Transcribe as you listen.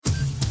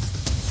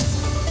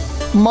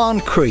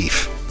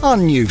Moncrief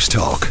on News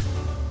Talk.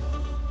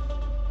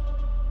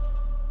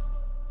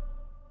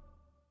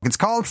 It's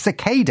called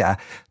Cicada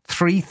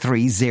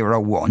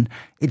 3301.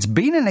 It's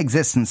been in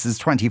existence since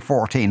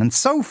 2014, and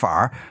so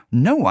far,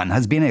 no one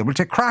has been able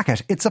to crack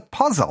it. It's a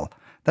puzzle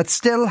that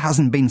still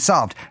hasn't been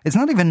solved. It's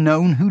not even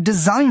known who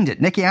designed it.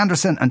 Nicky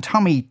Anderson and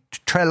Tommy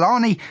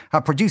Trelawney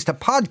have produced a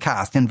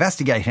podcast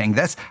investigating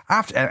this.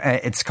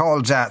 It's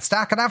called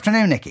Stak. Good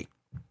afternoon, Nicky.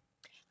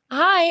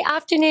 Hi,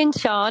 afternoon,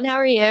 Sean. How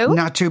are you?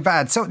 Not too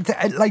bad. So,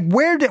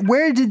 where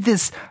did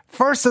this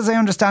first? As I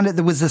understand it,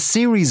 there was a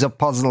series of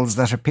puzzles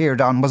that appeared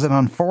on. Was it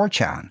on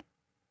 4chan?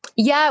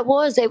 Yeah, it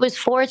was. It was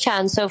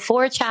 4chan. So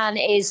 4chan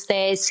is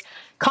this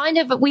kind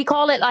of, we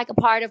call it like a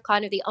part of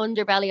kind of the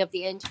underbelly of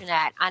the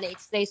internet, and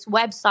it's this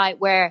website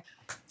where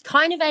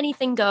kind of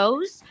anything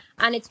goes,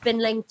 and it's been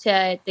linked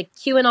to the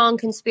QAnon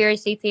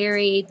conspiracy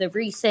theory, the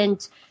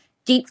recent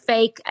deep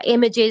fake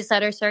images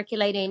that are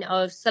circulating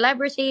of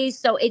celebrities.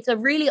 So it's a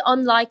really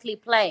unlikely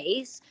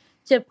place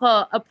to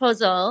put a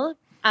puzzle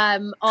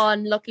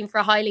on looking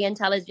for highly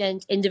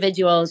intelligent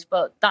individuals.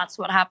 But that's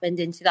what happened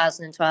in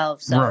 2012.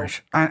 So.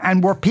 Right.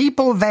 And were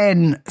people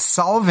then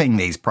solving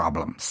these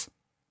problems?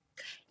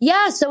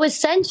 Yeah, so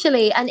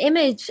essentially an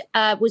image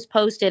was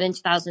posted in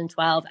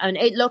 2012, and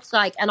it looks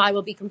like, and I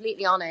will be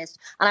completely honest,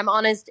 and I'm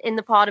honest in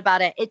the pod about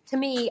it, to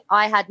me,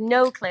 I had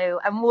no clue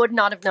and would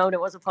not have known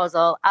it was a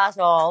puzzle at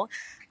all.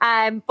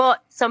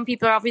 But some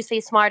people are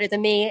obviously smarter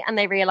than me, and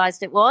they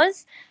realized it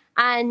was.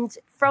 And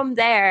from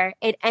there,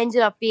 it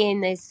ended up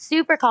being this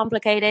super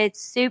complicated,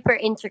 super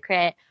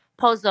intricate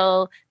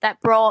puzzle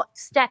that brought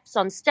steps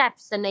on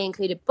steps, and they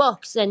included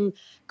books and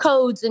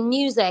codes and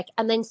music,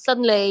 and then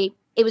suddenly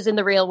it was in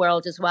the real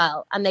world as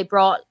well. And they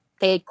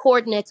had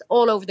coordinates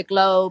all over the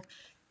globe.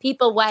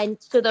 People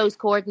went to those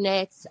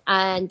coordinates,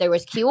 and there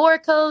was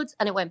QR codes,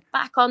 and it went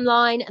back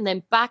online and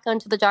then back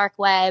onto the dark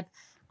web.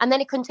 And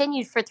then it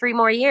continued for 3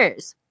 more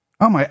years.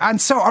 Oh my,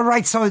 and so, all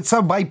right,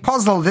 so by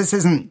puzzle, this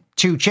isn't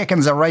 2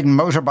 chickens are riding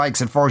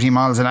motorbikes at 40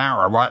 miles an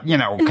hour,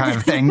 kind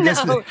of thing.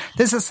 No.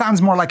 This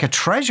sounds more like a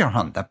treasure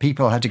hunt that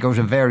people had to go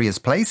to various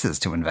places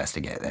to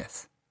investigate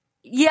this.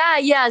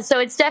 Yeah. So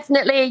it's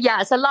definitely,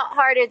 it's a lot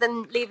harder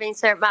than leaving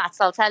cert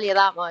maths, I'll tell you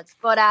that much.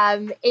 But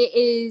it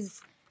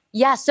is,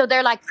 so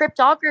they're like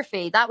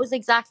cryptography. That was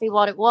exactly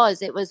what it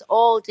was. It was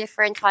all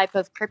different type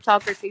of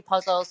cryptography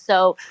puzzles.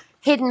 So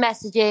hidden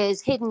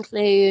messages, hidden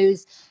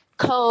clues,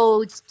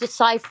 codes,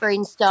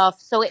 deciphering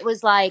stuff. So it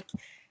was like,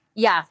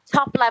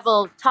 top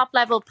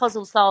level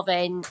puzzle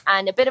solving,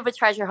 and a bit of a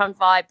treasure hunt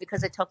vibe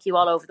because it took you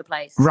all over the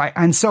place. Right.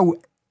 And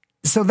so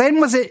then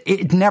was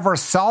it never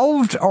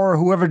solved, or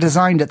whoever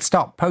designed it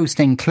stopped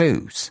posting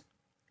clues?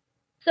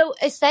 So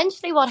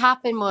essentially what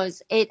happened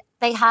was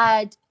they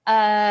had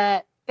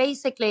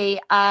basically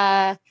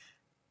a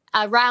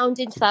round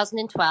in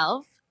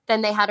 2012,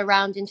 then they had a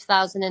round in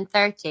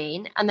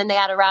 2013, and then they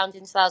had a round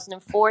in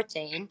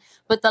 2014.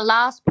 But the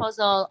last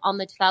puzzle on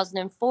the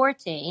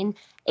 2014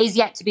 is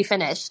yet to be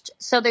finished.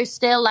 So there's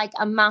still like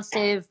a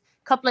massive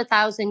couple of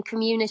thousand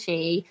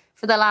community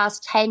for the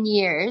last 10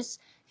 years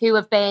who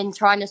have been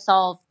trying to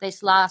solve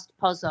this last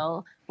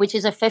puzzle, which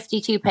is a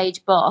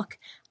 52-page book.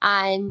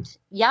 And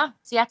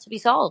it's yet to be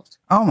solved.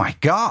 Oh my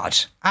God.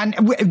 And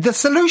the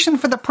solution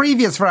for the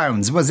previous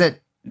rounds, was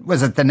it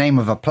the name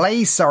of a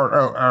place,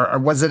 or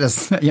was it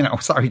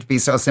sorry to be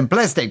so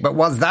simplistic, but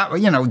was that,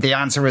 the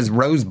answer is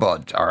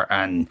Rosebud,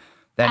 and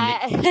then...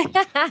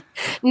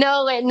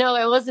 No,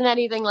 it wasn't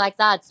anything like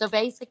that. So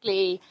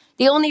basically,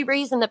 the only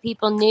reason that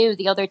people knew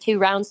the other 2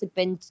 rounds had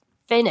been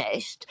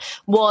finished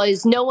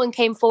was no one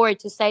came forward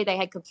to say they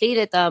had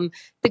completed them.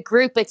 The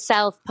group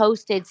itself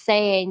posted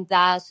saying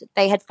that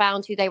they had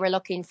found who they were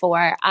looking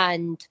for,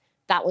 and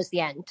that was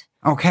the end.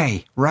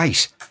 Okay,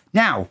 right.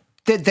 Now,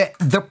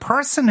 the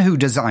person who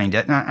designed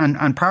it,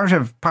 and part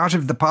of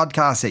the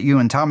podcast that you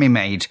and Tommy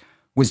made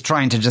was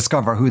trying to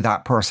discover who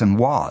that person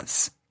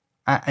was.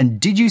 And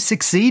did you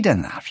succeed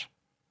in that?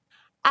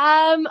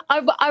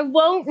 I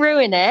won't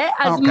ruin it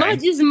as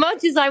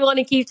much as I want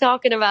to keep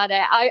talking about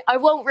it. I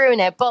won't ruin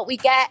it, but we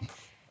get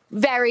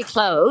very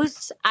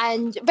close,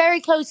 and very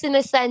close in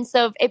the sense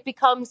of it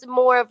becomes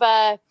more of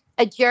a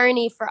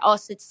journey for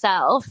us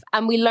itself.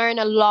 And we learn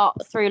a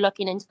lot through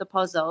looking into the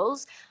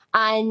puzzles,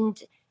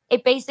 and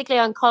it basically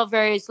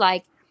uncovers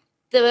like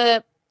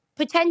the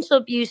potential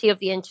beauty of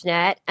the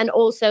internet and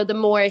also the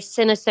more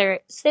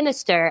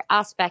sinister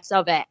aspects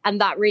of it.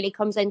 And that really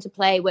comes into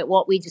play with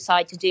what we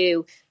decide to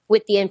do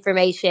with the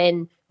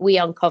information we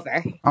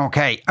uncover.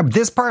 Okay.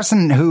 This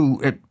person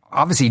who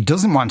obviously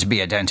doesn't want to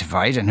be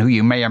identified and who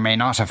you may or may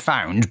not have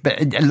found, but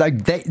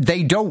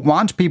they don't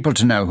want people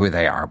to know who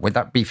they are. Would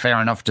that be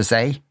fair enough to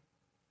say?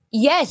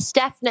 Yes,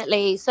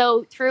 definitely.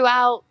 So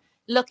throughout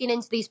looking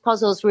into these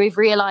puzzles, we've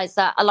realized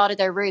that a lot of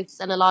their roots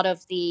and a lot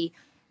of the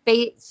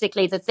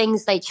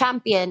things they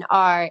champion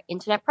are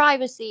internet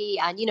privacy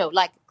and,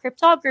 like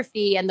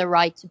cryptography and the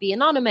right to be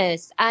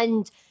anonymous.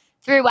 And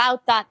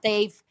throughout that,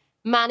 they've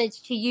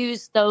managed to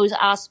use those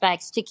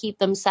aspects to keep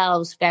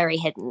themselves very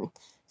hidden.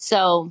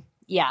 So,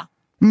 yeah.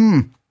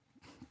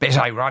 Bit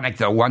ironic,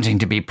 though, wanting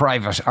to be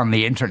private on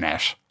the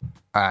internet.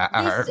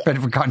 A bit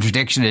of a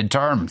contradiction in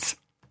terms.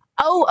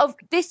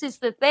 This is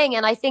the thing.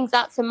 And I think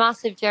that's a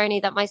massive journey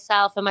that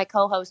myself and my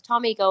co-host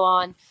Tommy go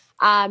on,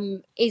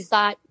 is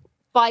that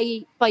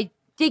by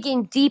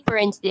digging deeper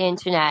into the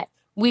internet,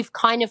 we've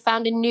kind of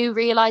found a new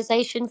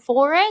realization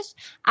for it.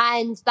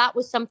 And that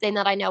was something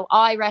that I know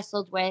I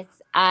wrestled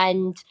with.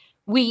 And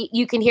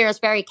you can hear us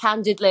very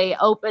candidly,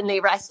 openly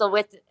wrestle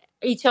with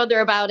each other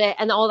about it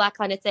and all that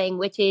kind of thing,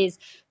 which is,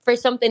 for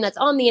something that's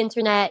on the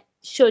internet,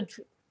 should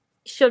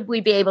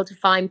we be able to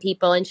find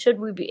people, and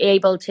should we be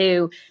able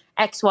to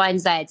X, Y,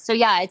 and Z? So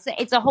yeah,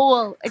 it's a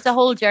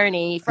whole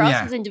journey for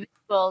us as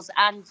individuals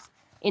and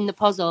in the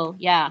puzzle.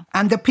 Yeah.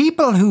 And the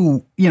people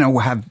who,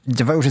 have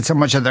devoted so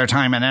much of their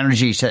time and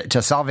energy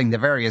to solving the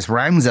various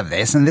rounds of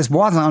this, and this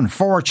was on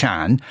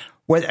 4chan,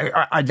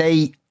 are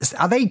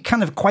they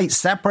kind of quite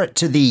separate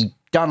to the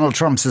Donald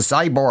Trump's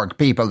cyborg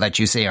people that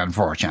you see on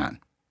 4chan?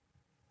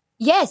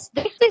 Yes,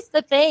 this is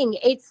the thing.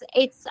 It's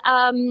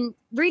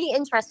really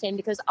interesting,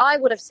 because I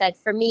would have said,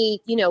 for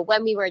me,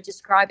 when we were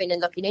describing and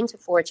looking into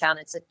 4chan,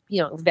 it's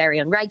very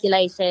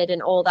unregulated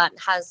and all that, and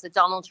has the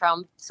Donald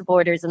Trump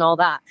supporters and all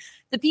that.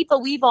 The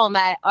people we've all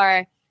met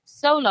are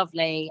so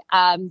lovely.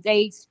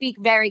 They speak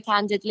very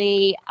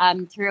candidly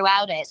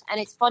throughout it,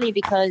 and it's funny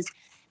because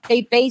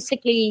they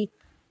basically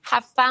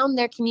have found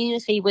their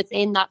community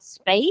within that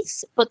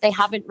space, but they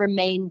haven't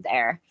remained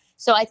there.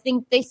 So I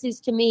think this is,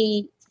 to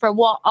me, for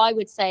what I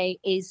would say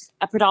is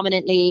a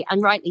predominantly,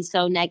 and rightly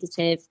so,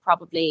 negative,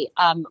 probably,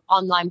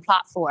 online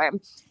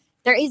platform,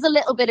 there is a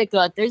little bit of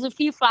good. There's a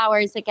few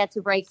flowers that get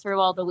to break through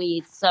all the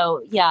weeds.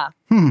 So, yeah.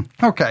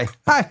 Okay.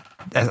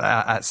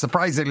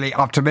 Surprisingly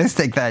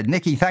optimistic then.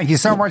 Nicky, thank you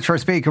so much for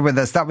speaking with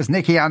us. That was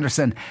Nicky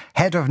Anderson,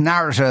 Head of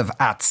Narrative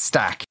at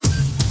Stak.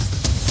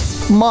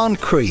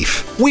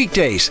 Moncrief,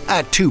 weekdays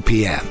at 2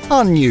 p.m.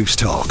 on News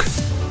Talk.